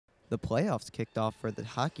The playoffs kicked off for the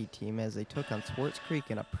hockey team as they took on Swartz Creek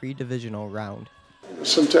in a pre-divisional round. At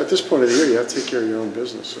this point of the year, you have to take care of your own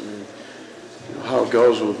business. I mean, how it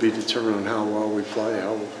goes will be determined on how well we play,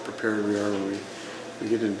 how prepared we are when we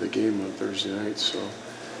get into the game on Thursday night. So,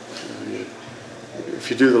 if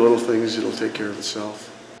you do the little things, it'll take care of itself.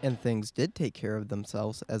 And things did take care of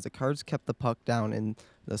themselves as the Cards kept the puck down in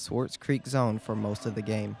the Swartz Creek zone for most of the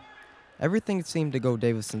game. Everything seemed to go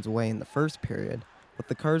Davison's way in the first period, with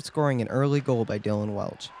the Cards scoring an early goal by Dylan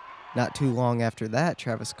Welch. Not too long after that,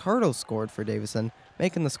 Travis Cardo scored for Davison,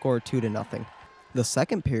 making the score 2-0. The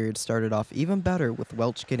second period started off even better, with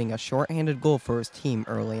Welch getting a shorthanded goal for his team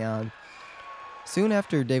early on. Soon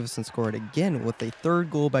after, Davison scored again with a third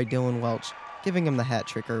goal by Dylan Welch, giving him the hat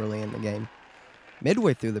trick early in the game.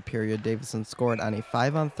 Midway through the period, Davison scored on a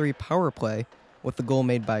 5-on-3 power play with the goal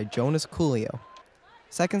made by Jonas Coolio.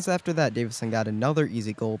 Seconds after that, Davison got another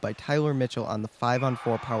easy goal by Tyler Mitchell on the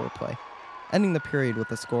 5-on-4 power play, ending the period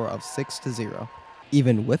with a score of 6-0.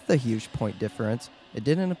 Even with the huge point difference, it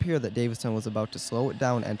didn't appear that Davison was about to slow it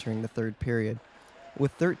down entering the third period.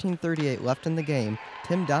 With 13:38 left in the game,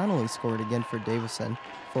 Tim Donnelly scored again for Davison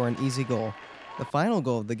for an easy goal. The final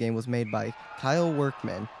goal of the game was made by Kyle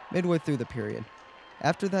Workman midway through the period.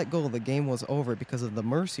 After that goal, the game was over because of the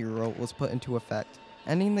mercy rule was put into effect,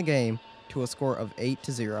 ending the game to a score of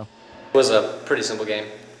 8-0. It was a pretty simple game.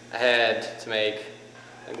 I had to make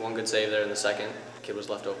one good save there in the second. The kid was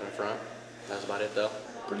left open in front. That was about it, though.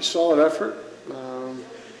 Pretty solid effort.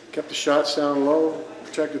 Kept the shots down low,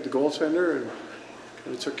 protected the goaltender, and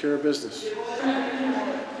kind of took care of business.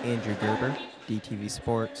 Andrew Gerber, DTV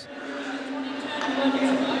Sports.